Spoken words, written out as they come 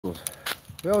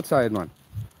We're outside, man.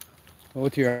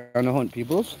 Out here on the hunt,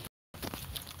 peoples.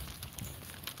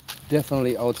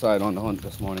 Definitely outside on the hunt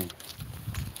this morning.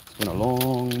 It's been a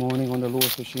long morning on the lure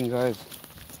fishing, guys.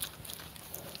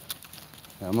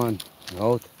 Yeah, man.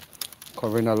 We're out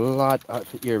covering a lot of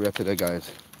the area today,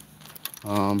 guys.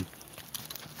 Um,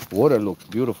 Water looks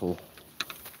beautiful.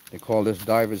 They call this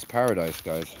diver's paradise,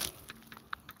 guys.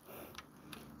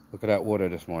 Look at that water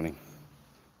this morning.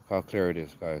 Look how clear it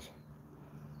is, guys.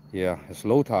 Yeah, it's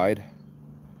low tide,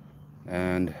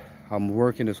 and I'm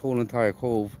working this whole entire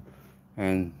cove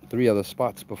and 3 other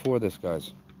spots before this,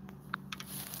 guys.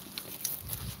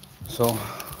 So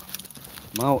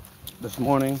I'm out this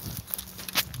morning,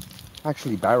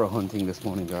 actually barrel hunting this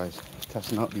morning, guys,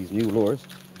 testing out these new lures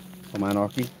from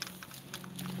Anarchy.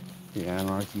 The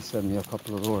Anarchy sent me a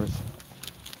couple of lures,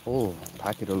 whole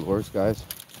packet of lures, guys,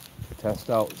 to test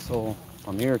out. So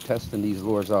I'm here testing these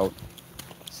lures out,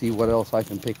 see what else I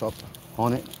can pick up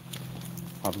on it.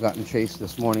 I've gotten chased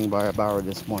this morning by a barra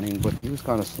this morning, but he was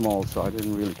kind of small, so I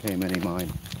didn't really pay him any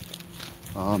mind.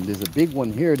 There's a big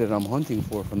one here that I'm hunting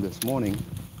for from this morning,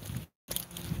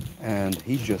 and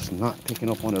he's just not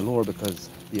picking up on the lure because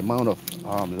the amount of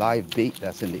live bait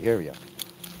that's in the area.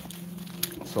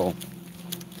 So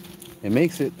it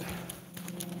makes it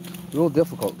real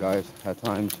difficult, guys, at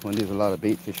times when there's a lot of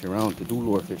bait fish around to do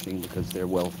lure fishing because they're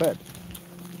well fed.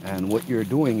 And what you're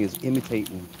doing is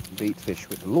imitating bait fish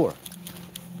with the lure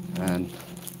and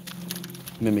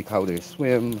mimic how they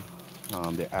swim,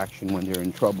 their action when they're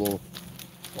in trouble,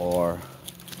 or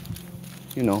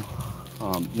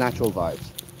natural vibes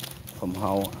from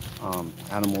how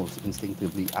animals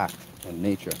instinctively act in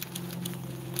nature.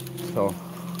 So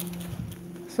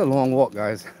it's a long walk,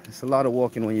 guys. It's a lot of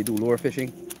walking when you do lure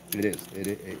fishing. It is.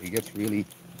 It gets really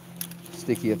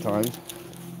sticky at times.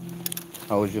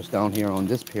 I was just down here on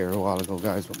this pier a while ago,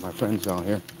 guys, with my friends down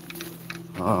here.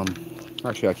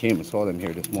 Actually, I came and saw them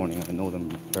here this morning. I know them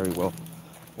very well.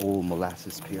 Old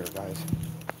Molasses Pier, guys.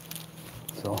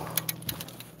 So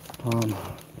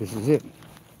this is it.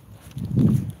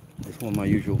 This is one of my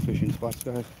usual fishing spots,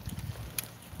 guys.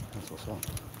 That's what's up.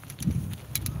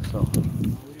 So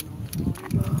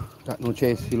got no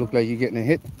chase. You look like you're getting a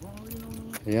hit.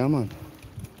 Yeah, man.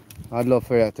 I'd love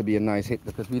for that to be a nice hit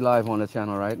because we live on the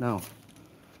channel right now.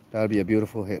 That'll be a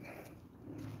beautiful hit.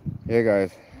 Here,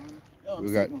 guys.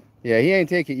 We got. Yeah, he ain't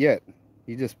take it yet.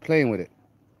 He's just playing with it.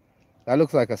 That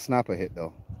looks like a snapper hit,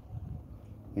 though.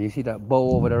 When you see that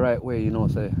bow over the right way, you know,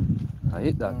 say, I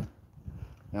hit that.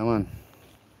 Yeah, man.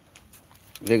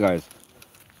 Hey, guys.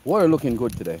 Water looking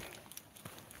good today.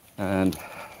 And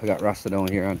I got Rasta down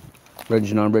here and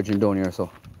Bridging down here, so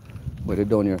they're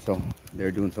down here, so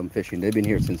they're doing some fishing. They've been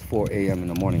here since 4 a.m. in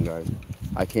the morning, guys.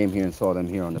 I came here and saw them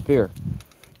here on the pier.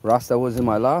 Rasta was in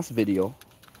my last video.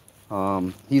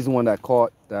 He's the one that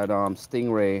caught that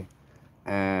stingray,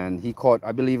 and he caught,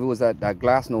 I believe it was that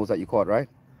glass nose that you caught, right?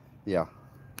 Yeah.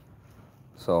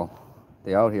 So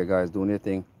they out here, guys, doing their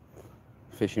thing,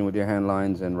 fishing with their hand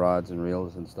lines and rods and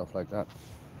reels and stuff like that.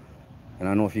 And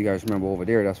I know if you guys remember over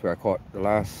there, that's where I caught the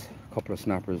last couple of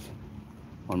snappers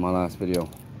on my last video.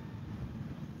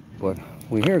 But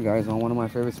we're here, guys, on one of my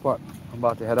favorite spots. I'm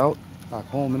about to head out back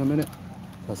home in a minute.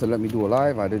 I said let me do a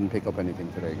live. I didn't pick up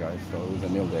anything today, guys, so it was a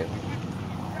nil day.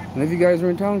 And if you guys are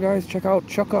in town, guys, check out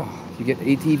Chukka. You get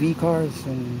ATV cars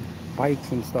and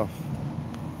bikes and stuff.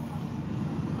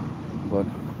 But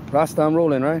Rasta, I'm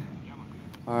rolling, right?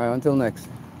 All right, until next.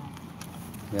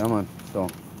 Yeah, man. So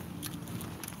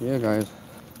yeah, guys,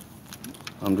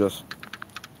 I'm just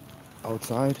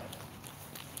outside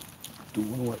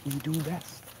doing what we do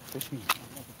best, fishing.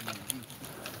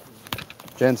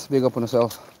 Gents, big up on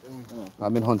yourself.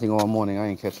 I've been hunting all morning. I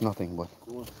ain't catch nothing, but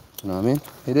you know what I mean?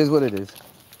 It is what it is.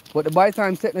 But the bite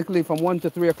time's technically from 1 to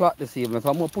 3 o'clock this evening, so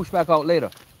I'm gonna push back out later.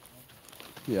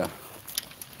 Yeah.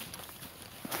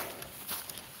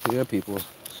 Yeah, people.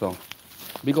 So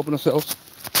big up on yourselves.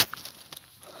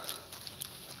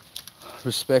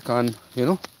 Respect on,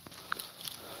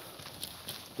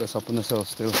 bless up on yourselves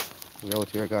still. We're out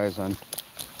here, guys, and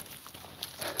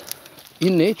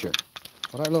in nature.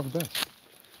 What I love best.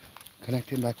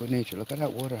 Connecting back with nature. Look at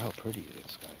that water, how pretty it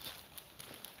is, guys.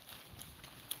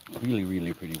 Really,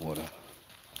 really pretty water.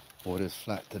 Water's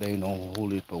flat today, no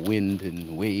whole heap of wind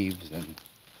and waves and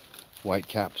white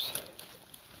caps.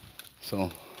 So,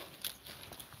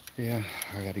 yeah,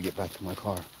 I gotta get back to my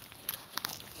car.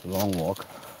 It's a long walk,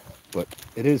 but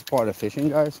it is part of fishing,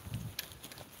 guys.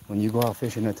 When you go out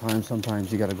fishing at times,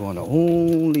 sometimes you gotta go on the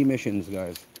only missions,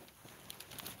 guys.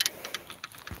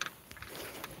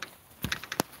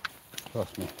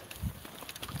 Trust me.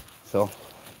 So,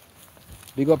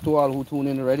 big up to all who tune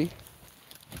in already.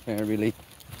 can't really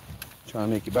try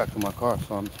and make it back to my car,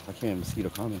 so I can't even see the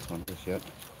comments on this yet.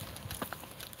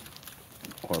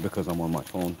 Or because I'm on my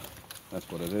phone. That's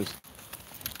what it is.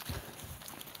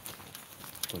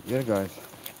 But yeah, guys.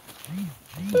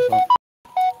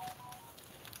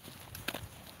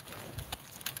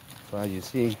 So as you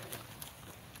see,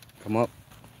 come up,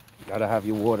 you gotta have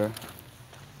your water,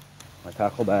 my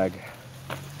tackle bag,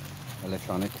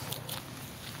 electronics,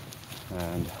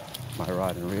 and my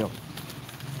rod and reel.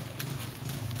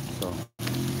 So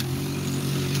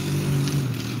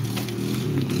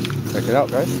check it out,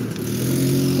 guys.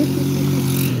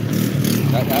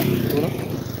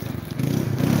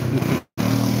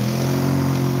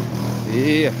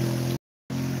 Yeah.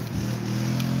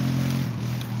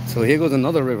 So here goes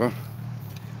another river.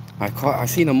 I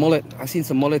seen a mullet. I seen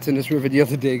some mullets in this river the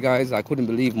other day, guys. I couldn't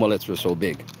believe mullets were so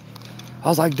big. I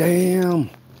was like, damn.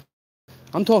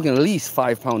 I'm talking at least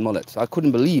 5-pound mullets. I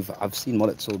couldn't believe I've seen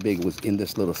mullets so big. It was in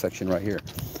this little section right here.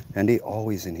 And they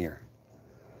always in here.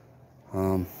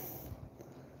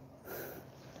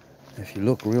 If you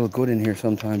look real good in here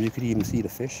sometimes, you could even see the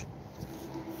fish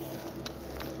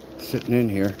sitting in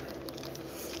here.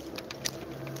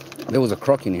 There was a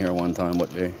crook in here one time, but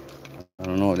I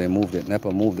don't know, they moved it.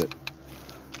 NEPA moved it.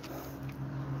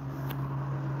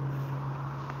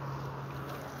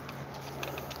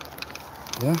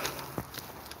 Yeah.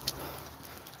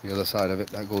 The other side of it,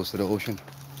 that goes to the ocean.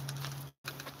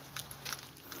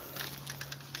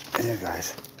 There,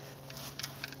 guys.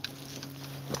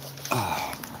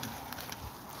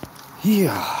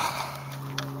 Yeah.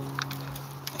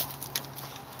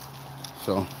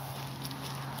 So,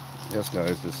 yes,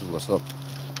 guys, this is what's up.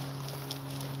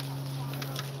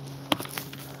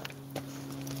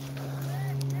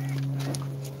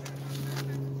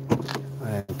 I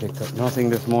haven't picked up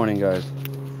nothing this morning, guys.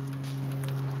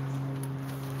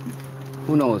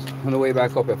 Who knows? On the way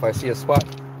back up, if I see a spot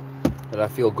that I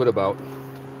feel good about,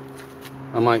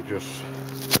 I might just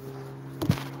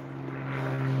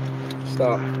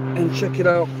stop and check it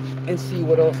out and see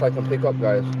what else I can pick up,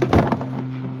 guys.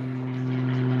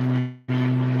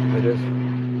 It is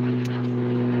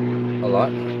a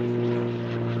lot.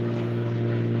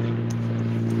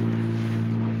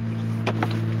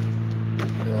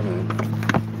 Yeah, man.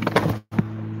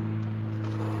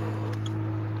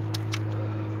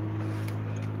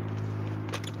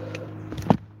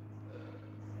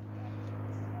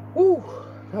 Woo,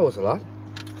 that was a lot.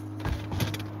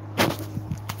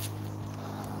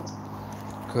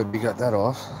 Good, we got that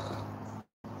off.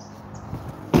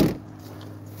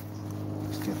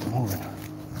 Let's get moving.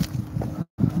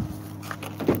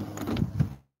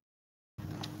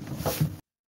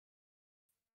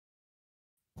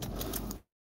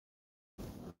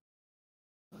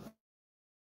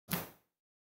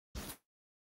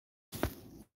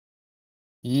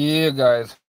 Yeah,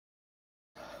 guys.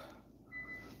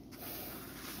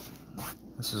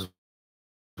 This is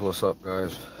what's up,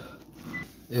 guys.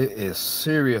 It is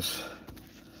serious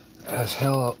as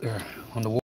hell out there on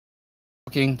the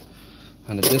walking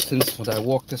and the distance that I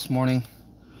walked this morning.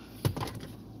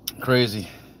 Crazy.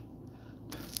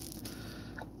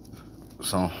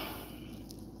 So,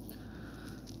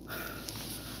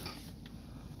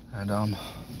 and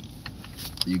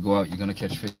you go out, you're gonna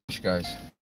catch fish, guys.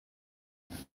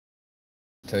 I'll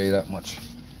tell you that much.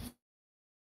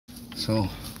 So,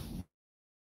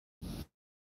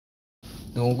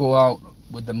 don't go out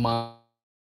with the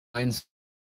mindset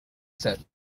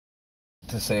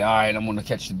to say, all right, I'm gonna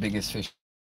catch the biggest fish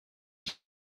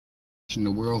in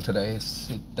the world today.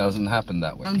 It doesn't happen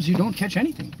that way. Sometimes you don't catch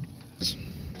anything.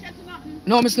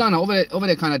 No, Miss Lana, over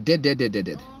there kind of dead.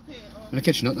 Okay. I'm gonna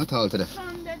catch nothing at all today.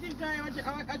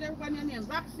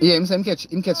 Yeah, him catch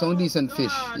some decent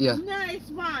fish. Yeah. Nice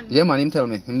man. Yeah, man, him tell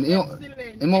me.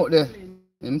 Him out there.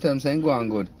 Him tell me saying go on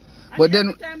good. But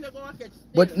then,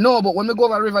 but when we go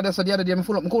over the river there, so the other day, I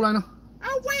full up my cooler, you know.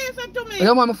 Oh, where is it to me?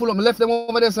 Yeah, man, I full up. I left them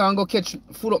over there, so I go catch,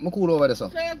 full up my cooler over there, so.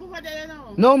 So you go over there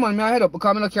now? No, man, I head up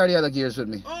because I don't carry the other gears with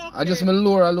me. Okay. I just my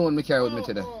lure alone I carry with me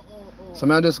today.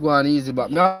 So I just go on easy, but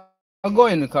I'm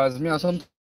going because I have some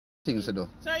things to do.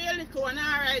 So you're little one,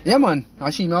 alright? Yeah, man.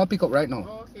 I'll pick up right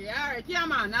now. Okay, alright. Yeah,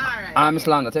 man, alright. I'm Miss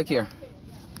Lana, take care.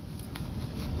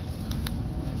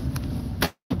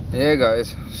 Yeah,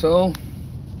 guys. So,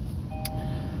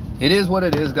 it is what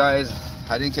it is, guys.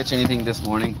 I didn't catch anything this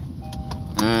morning.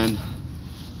 And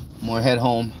I'm gonna head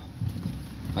home.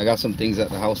 I got some things at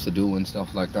the house to do and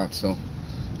stuff like that. So,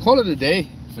 call it a day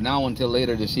for now until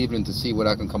later this evening to see what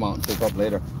I can come out and pick up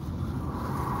later.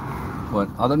 But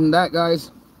other than that, guys,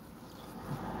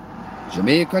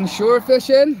 Jamaican shore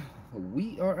fishing,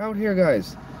 we are out here,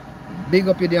 guys. big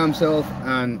up your damn self,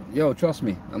 and yo, trust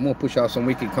me, I'm gonna push out some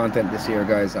wicked content this year,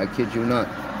 guys. I kid you not.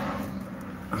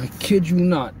 I kid you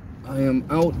not. I am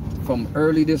out from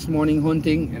early this morning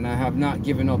hunting, and I have not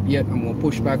given up yet. I'm gonna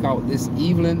push back out this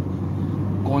evening,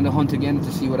 go on the hunt again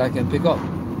to see what I can pick up.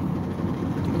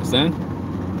 Understand?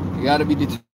 You gotta be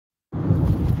determined.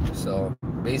 So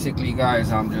basically,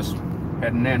 guys, I'm just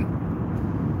heading in,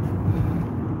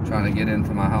 trying to get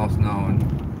into my house now and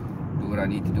do what I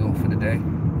need to do for the day.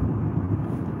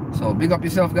 So big up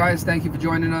yourself, guys. Thank you for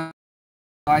joining us.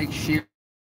 Like, share,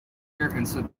 and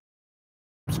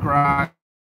subscribe.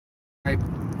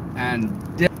 And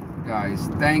guys,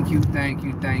 thank you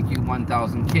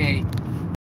 1000K.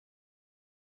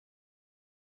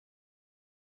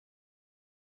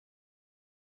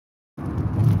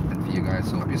 And for you guys,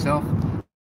 so help yourself.